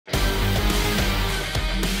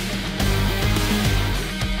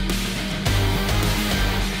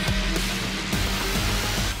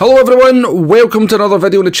Hello everyone, welcome to another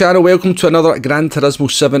video on the channel, welcome to another Gran Turismo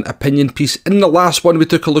 7 opinion piece. In the last one we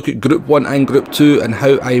took a look at Group 1 and Group 2 and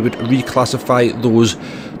how I would reclassify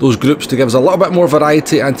those groups to give us a little bit more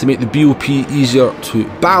variety and to make the BOP easier to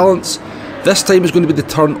balance. This time is going to be the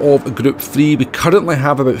turn of Group 3. We currently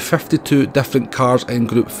have about 52 different cars in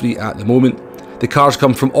Group 3 at the moment. The cars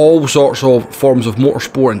come from all sorts of forms of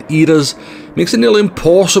motorsport and eras. Makes it nearly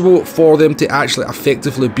impossible for them to actually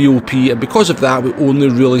effectively BOP, and because of that we only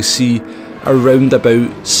really see around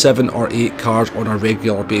about 7 or 8 cars on a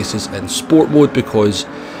regular basis in sport mode because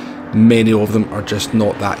many of them are just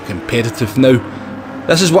not that competitive. Now,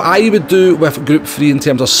 this is what I would do with Group 3 in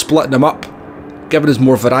terms of splitting them up, giving us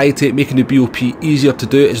more variety, making the BOP easier to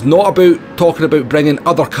do. It's not about talking about bringing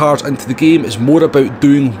other cars into the game, it's more about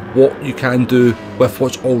doing what you can do with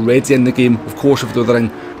what's already in the game. Of course, if they're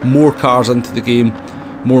bringing more cars into the game,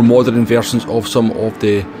 more modern versions of some of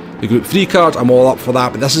the Group 3 cars, I'm all up for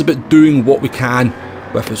that, but this is about doing what we can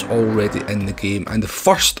with what's already in the game. And the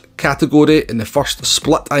first category and the first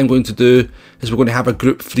split I'm going to do is we're going to have a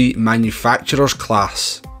Group 3 manufacturers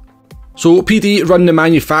class. So PD run the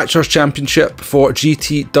Manufacturers Championship for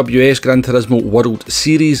GTWS Gran Turismo World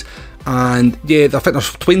Series, and yeah, I think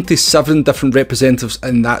there's 27 different representatives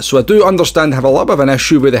in that, so I do understand they have a little bit of an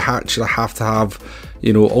issue where they actually have to have,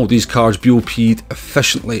 you know, all these cars BOP'd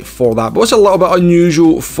efficiently for that. But what's a little bit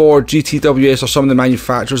unusual for GTWS or some of the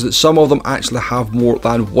manufacturers that some of them actually have more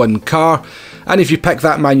than one car, and if you pick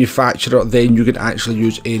that manufacturer then you can actually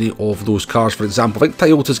use any of those cars. For example, I think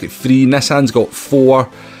Toyota's got 3, Nissan's got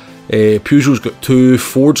 4, Peugeot's got 2,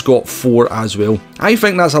 Ford's got 4 as well. I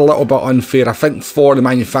think that's a little bit unfair. I think for the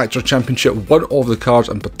Manufacturer Championship, one of the cars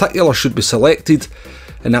in particular should be selected,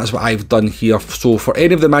 and that's what I've done here. So for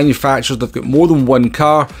any of the manufacturers that have got more than one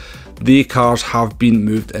car, the cars have been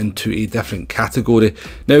moved into a different category.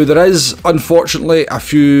 Now there is unfortunately a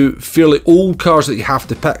few fairly old cars that you have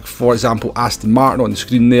to pick. For example, Aston Martin on the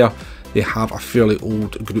screen there, they have a fairly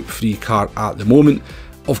old Group 3 car at the moment.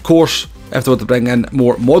 Of course, if they were to bring in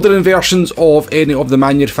more modern versions of any of the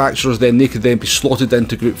manufacturers, then they could then be slotted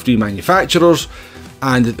into Group 3 manufacturers,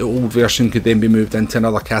 and the old version could then be moved into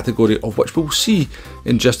another category, of which we'll see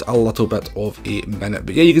in just a little bit of a minute.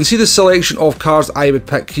 But yeah, you can see the selection of cars I would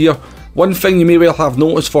pick here. One thing you may well have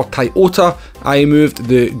noticed for Toyota, I moved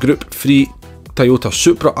the Group 3 Toyota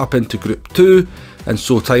Supra up into Group 2, and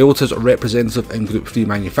so Toyota's representative in Group 3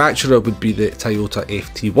 manufacturer would be the Toyota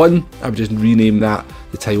FT1. I would just rename that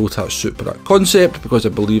the Toyota Supra Concept because I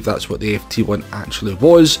believe that's what the FT1 actually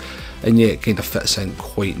was, and yeah, it kind of fits in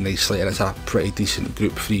quite nicely, and it's a pretty decent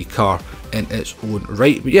Group 3 car in its own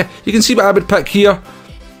right. But yeah, you can see what I would pick here.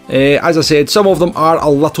 As I said, some of them are a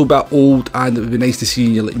little bit old, and it would be nice to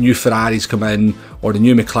see like new Ferraris come in, or the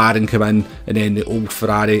new McLaren come in, and then the old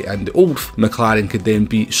Ferrari and the old McLaren could then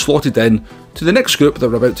be slotted in to the next group that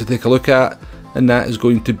we're about to take a look at, and that is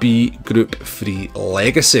going to be Group 3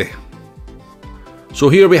 Legacy. So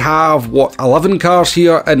here we have, what, 11 cars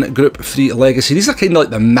here in Group 3 Legacy. These are kind of like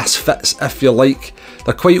the misfits, if you like.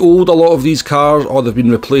 They're quite old, a lot of these cars, or they've been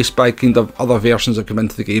replaced by kind of other versions that come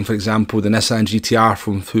into the game. For example, the Nissan GT-R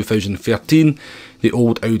from 2013, the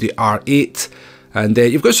old Audi R8. And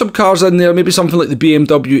you've got some cars in there, maybe something like the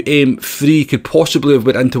BMW M3 could possibly have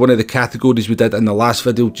went into one of the categories we did in the last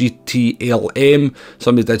video, GTLM.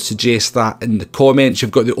 Somebody did suggest that in the comments.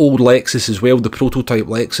 You've got the old Lexus as well, the prototype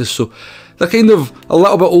Lexus. So they're kind of a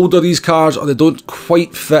little bit older, these cars, or they don't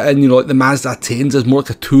quite fit in, you know, like the Mazda 10s is more like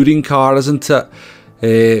a touring car, isn't it?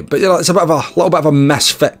 But you know, it's a little bit of a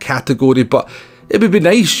misfit category, but it would be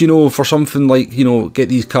nice, you know, for something like, you know, get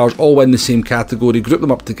these cars all in the same category, group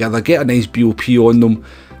them up together, get a nice BOP on them,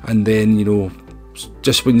 and then, you know,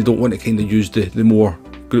 just when you don't want to kind of use the more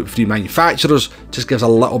Group 3 manufacturers, just gives a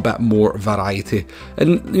little bit more variety.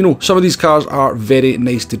 And, you know, some of these cars are very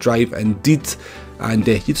nice to drive indeed, and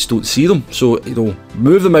you just don't see them. So, you know,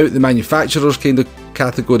 move them out the manufacturers kind of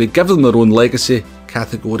category, give them their own legacy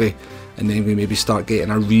category, and then we maybe start getting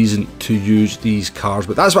a reason to use these cars.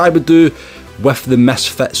 But that's what I would do with the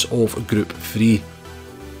misfits of Group 3.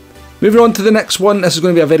 Moving on to the next one, this is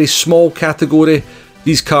going to be a very small category.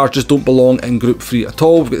 These cars just don't belong in Group 3 at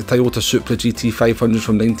all. We've got the Toyota Supra GT500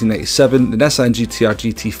 from 1997, the Nissan GT-R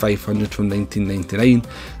GT500 from 1999,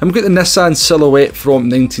 and we've got the Nissan Silhouette from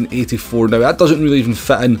 1984. Now that doesn't really even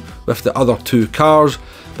fit in with the other two cars,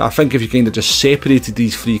 but I think if you kind of just separated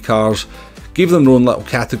these 3 cars, gave them their own little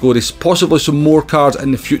categories, possibly some more cars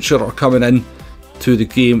in the future are coming in to the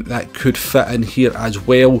game that could fit in here as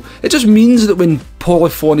well. It just means that when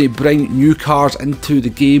Polyphony bring new cars into the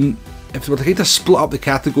game, if they were to kind of split up the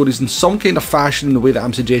categories in some kind of fashion in the way that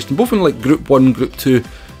I'm suggesting, both in like Group 1, Group 2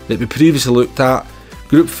 that we previously looked at,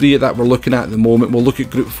 Group 3 that we're looking at the moment. We'll look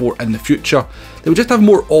at Group 4 in the future. They will just have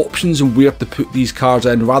more options on where to put these cars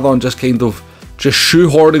in, rather than just kind of just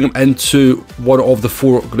shoehorning them into one of the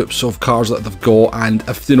 4 groups of cars that they've got. And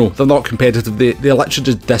if, you know, they're not competitive, they literally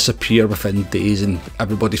just disappear within days and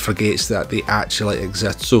everybody forgets that they actually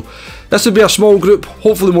exist. So this would be a small group,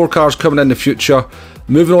 hopefully more cars coming in the future.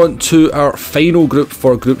 Moving on to our final group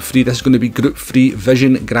for Group 3, this is going to be Group 3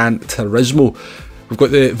 Vision Gran Turismo. We've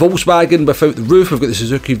got the Volkswagen without the roof, we've got the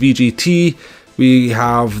Suzuki VGT, we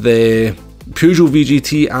have the Peugeot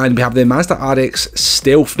VGT, and we have the Mazda RX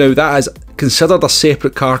Stealth. Now that is considered a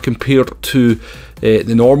separate car compared to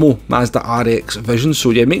the normal Mazda RX Vision,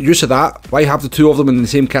 so yeah, make use of that. Why have the 2 of them in the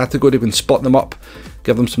same category when split them up?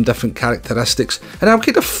 Give them some different characteristics. And I'll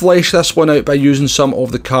kind of flesh this one out by using some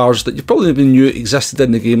of the cars that you probably even knew existed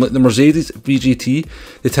in the game, like the Mercedes VGT,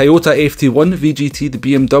 the Toyota FT1 VGT, the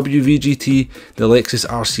BMW VGT, the Lexus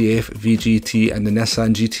RCF VGT, and the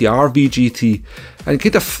Nissan GTR VGT. And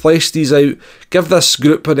kind of flesh these out, give this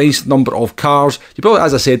group a nice number of cars. You probably,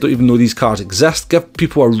 as I said, don't even know these cars exist. Give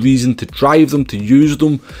people a reason to drive them, to use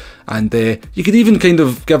them. And you could even kind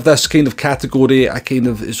of give this kind of category a kind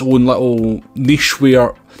of its own little niche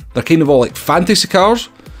where they're kind of all like fantasy cars,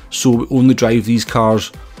 so we only drive these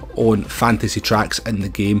cars on fantasy tracks in the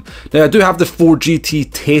game. Now I do have the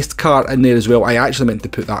 4GT test car in there as well. I actually meant to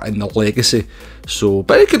put that in the Legacy, so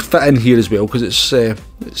but it could fit in here as well because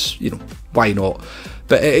it's you know, why not?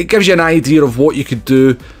 But it gives you an idea of what you could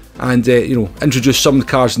do. And you know, introduce some of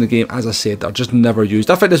the cars in the game, as I said, that are just never used.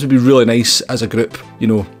 I think this would be really nice as a group, you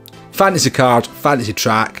know. Fantasy cars, fantasy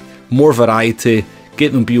track, more variety,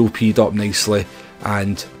 get them BOP'd up nicely,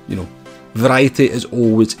 and you know, variety is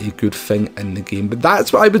always a good thing in the game. But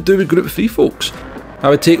that's what I would do with Group 3, folks. I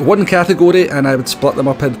would take one category and I would split them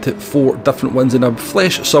up into 4 different ones, and I would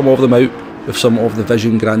flesh some of them out with some of the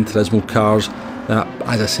Vision Gran Turismo cars that,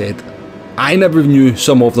 as I said, I never knew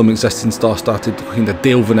some of them existed until I started kind of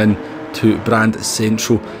delving in to Brand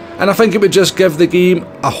Central. And I think it would just give the game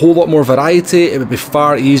a whole lot more variety. It would be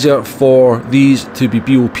far easier for these to be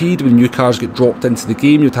BOP'd when new cars get dropped into the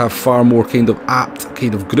game. You'd have far more kind of apt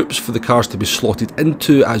kind of groups for the cars to be slotted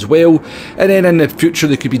into as well. And then in the future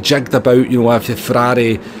they could be jigged about, you know, if the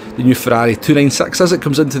Ferrari, the new Ferrari 296 as it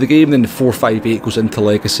comes into the game, then the 458 goes into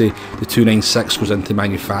Legacy, the 296 goes into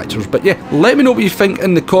manufacturers. But yeah, let me know what you think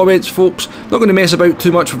in the comments, folks. Not going to mess about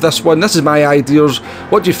too much with this one. This is my ideas.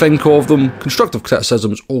 What do you think of them? Constructive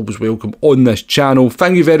criticism is always welcome on this channel.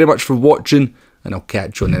 Thank you very much for watching, and I'll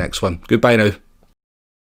catch you on the next one. Goodbye now.